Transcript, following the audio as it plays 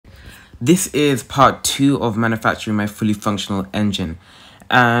This is part 2 of manufacturing my fully functional engine.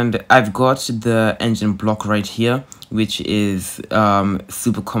 And I've got the engine block right here, which is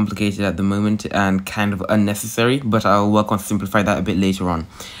super complicated at the moment and kind of unnecessary, but I'll work on simplify that a bit later on.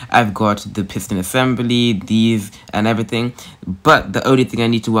 I've got the piston assembly, these and everything, but the only thing I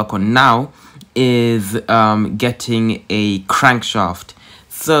need to work on now is getting a crankshaft.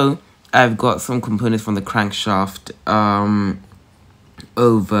 So I've got some components from the crankshaft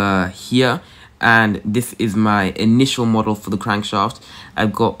over here, and this is my initial model for the crankshaft.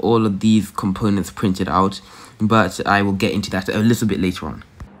 I've got all of these components printed out, but I will get into that a little bit later on.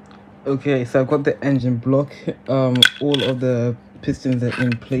 Okay, so I've got the engine block. All of the pistons are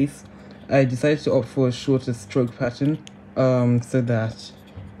in place. I decided to opt for a shorter stroke pattern so that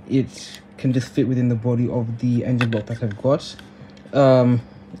it can just fit within the body of the engine block that I've got.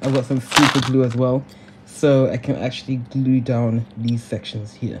 I've got some super glue as well, so I can actually glue down these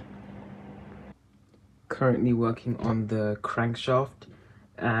sections here. Currently working on the crankshaft,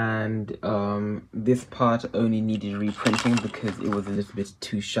 and this part only needed reprinting because it was a little bit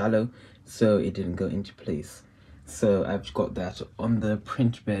too shallow, so it didn't go into place. So I've got that on the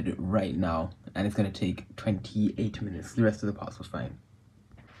print bed right now, and it's going to take 28 minutes. The rest of the parts were fine.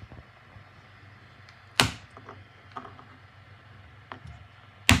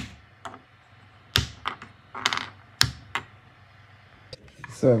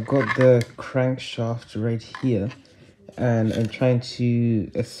 So I've got the crankshaft right here, and I'm trying to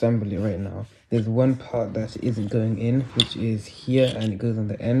assemble it right now. There's one part that isn't going in, which is here, and it goes on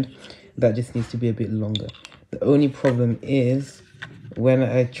the end. That just needs to be a bit longer. The only problem is when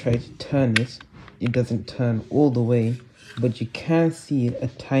I try to turn it, it doesn't turn all the way, but you can see a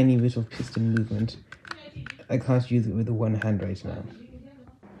tiny bit of piston movement. I can't use it with the one hand right now.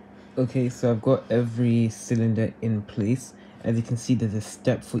 Okay, so I've got every cylinder in place. As you can see, there's a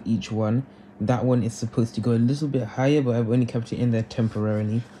step for each one. That one is supposed to go a little bit higher, but I've only kept it in there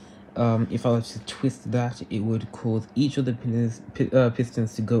temporarily. If I were to twist that, it would cause each of the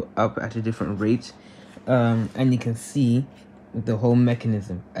pistons to go up at a different rate. And you can see the whole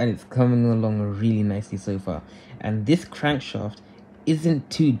mechanism, and it's coming along really nicely so far. And this crankshaft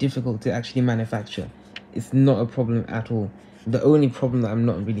isn't too difficult to actually manufacture. It's not a problem at all. The only problem that I'm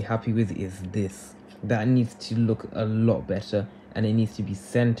not really happy with is this. That needs to look a lot better, and it needs to be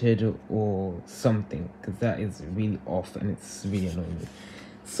centered or something, because that is really off and it's really annoying me.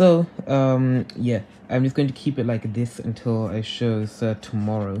 So yeah, I'm just going to keep it like this until I show Sir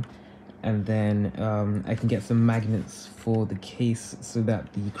tomorrow, and then I can get some magnets for the case so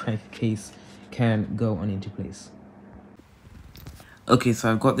that the crankcase can go on into place. Okay,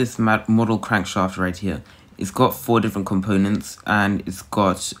 so I've got this model crankshaft right here. It's got 4 different components, and it's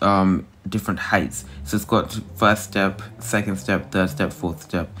got different heights. So it's got first step, second step, third step, fourth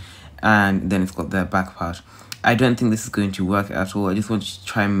step, and then it's got the back part. I don't think this is going to work at all. I just want to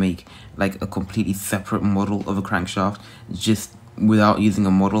try and make like a completely separate model of a crankshaft, just without using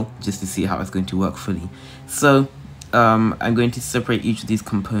a model, just to see how it's going to work fully. So I'm going to separate each of these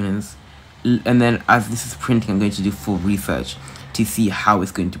components, and then as this is printing, I'm going to do full research to see how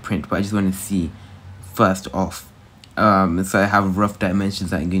it's going to print. But I just want to see first off, so I have rough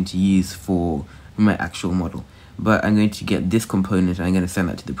dimensions that I'm going to use for my actual model. But I'm going to get this component and I'm going to send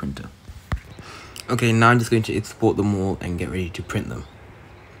that to the printer. Okay, now I'm just going to export them all and get ready to print them.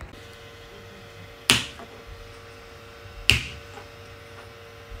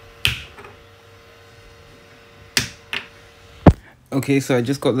 Okay, so I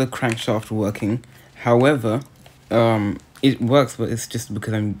just got the crankshaft working. However, it works, but it's just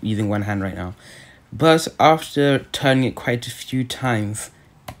because I'm using one hand right now. But after turning it quite a few times,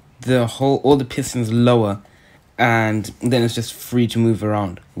 all the pistons lower, and then it's just free to move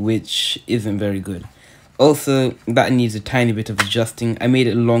around, which isn't very good. Also, that needs a tiny bit of adjusting. I made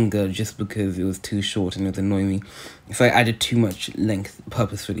it longer just because it was too short and it was annoying me. So I added too much length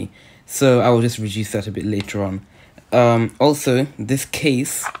purposefully. So I will just reduce that a bit later on. Also, this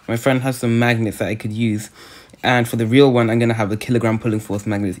case, my friend has some magnets that I could use. And for the real one, I'm going to have a kilogram pulling force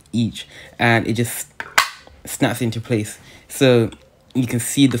magnets each. And it just snaps into place. So you can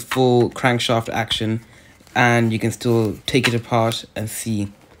see the full crankshaft action. And you can still take it apart and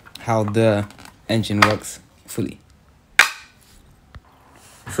see how the engine works fully.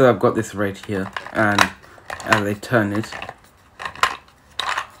 So I've got this right here. And as I turn it,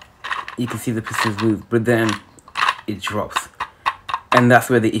 you can see the pistons move. But then it drops. And that's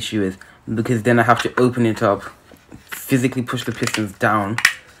where the issue is. Because then I have to open it up, physically push the pistons down,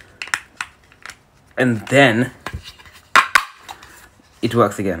 and then it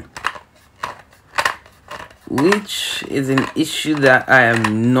works again. which is an issue that I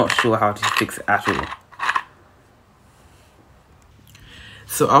am not sure how to fix at all.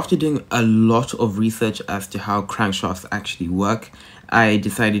 So after doing a lot of research as to how crankshafts actually work, I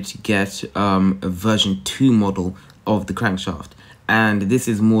decided to get a version 2 model of the crankshaft. And this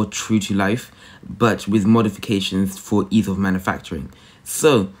is more true to life, but with modifications for ease of manufacturing.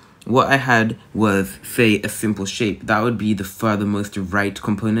 So what I had was, say, a simple shape. That would be the furthermost right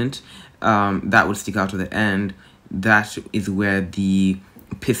component. That would stick out of the end. That is where the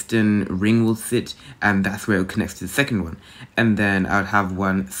piston ring will sit, and that's where it connects to the second one. And then I would have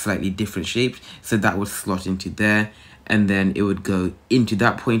one slightly different shaped, so that would slot into there, and then it would go into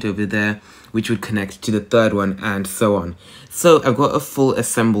that point over there, which would connect to the third one, and so on. So I've got a full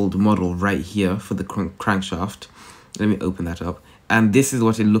assembled model right here for the crankshaft. Let me open that up, and this is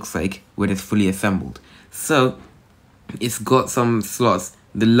what it looks like when it's fully assembled. So it's got some slots,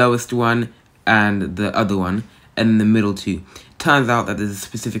 the lowest one and the other one, and the middle two. Turns out that there's a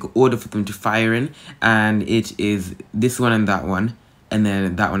specific order for them to fire in, and it is this one and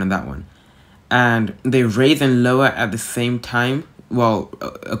then that one and that one. And they raise and lower at the same time, well,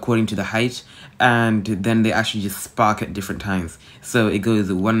 according to the height, and then they actually just spark at different times. So it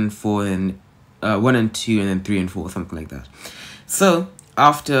goes 1 and 4, and 1 and 2, and then 3 and 4, something like that. So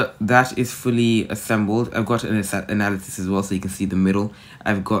after that is fully assembled, I've got an analysis as well, so you can see the middle.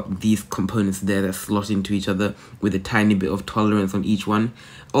 I've got these components there that slot into each other with a tiny bit of tolerance on each one.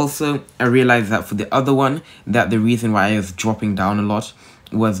 Also, I realized that for the other one, that the reason why I was dropping down a lot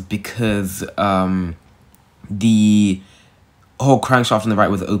was because the whole crankshaft on the right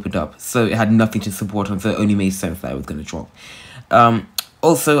was opened up, so it had nothing to support on, so it only made sense that I was going to drop.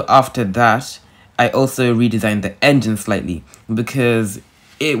 Also, after that, I also redesigned the engine slightly because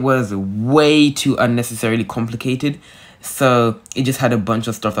it was way too unnecessarily complicated. So it just had a bunch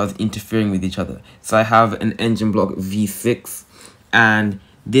of stuff that was interfering with each other. So I have an engine block V6, and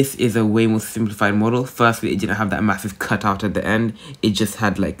this is a way more simplified model. Firstly, it didn't have that massive cutout at the end. It just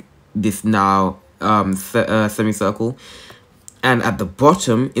had like this now semicircle. And at the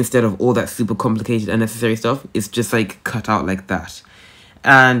bottom, instead of all that super complicated unnecessary stuff, it's just like cut out like that.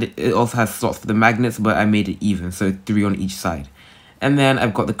 And it also has slots for the magnets, but I made it even, so 3 on each side. And then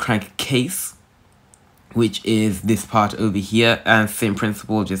I've got the crank case, which is this part over here, and same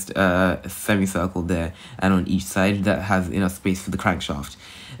principle, just a semicircle there and on each side that has enough space for the crankshaft.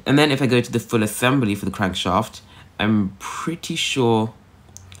 And then if I go to the full assembly for the crankshaft, I'm pretty sure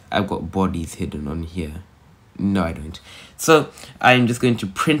I've got bodies hidden on here. No, I don't. So I'm just going to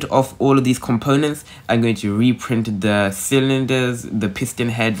print off all of these components. I'm going to reprint the cylinders, the piston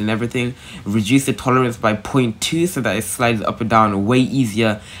heads and everything, reduce the tolerance by 0.2 so that it slides up and down way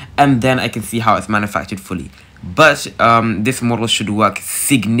easier, and then I can see how it's manufactured fully. But this model should work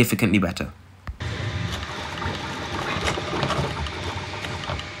significantly better.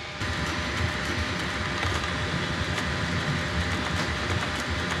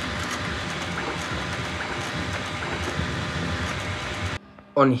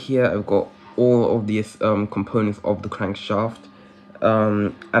 On here, I've got all of these components of the crankshaft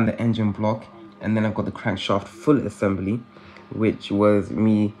and the engine block, and then I've got the crankshaft full assembly, which was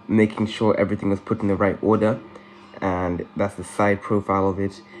me making sure everything was put in the right order, and that's the side profile of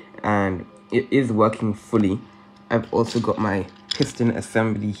it, and it is working fully. I've also got my piston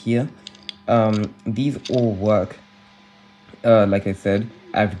assembly here. These all work. Like I said,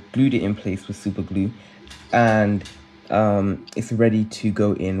 I've glued it in place with super glue, and it's ready to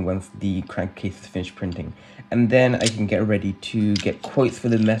go in once the crankcase is finished printing. And then I can get ready to get quotes for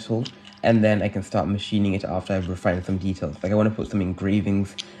the metal, and then I can start machining it after I've refined some details. Like I want to put some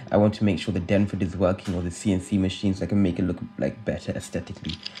engravings, I want to make sure the Denford is working, or the CNC machine, so I can make it look like better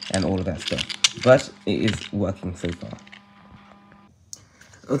aesthetically and all of that stuff. But it is working so far.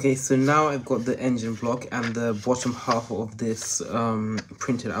 Okay, so now I've got the engine block and the bottom half of this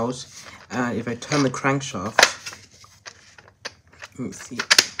printed out. And if I turn the crankshaft, let me see.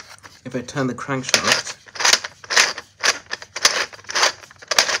 If I turn the crankshaft,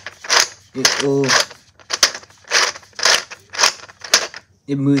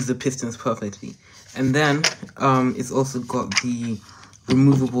 it moves the pistons perfectly. And then it's also got the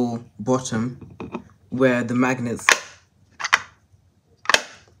removable bottom where the magnets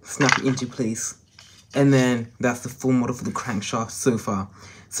snap into place. And then that's the full model for the crankshaft so far.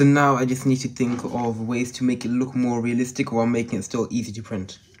 So now I just need to think of ways to make it look more realistic while making it still easy to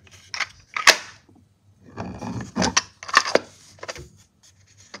print.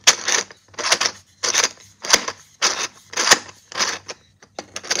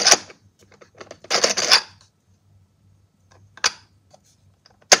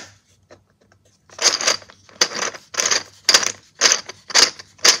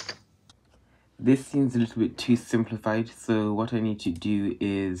 This seems a little bit too simplified, so what I need to do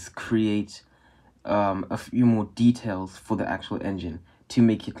is create a few more details for the actual engine to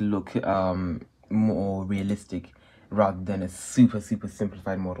make it look more realistic rather than a super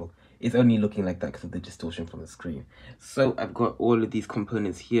simplified model. It's only looking like that because of the distortion from the screen. So I've got all of these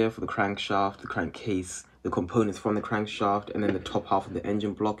components here for the crankshaft, the crankcase, the components from the crankshaft, and then the top half of the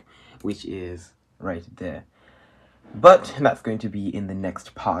engine block, which is right there. But that's going to be in the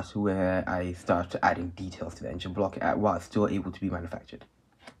next part where I start adding details to the engine block while it's still able to be manufactured.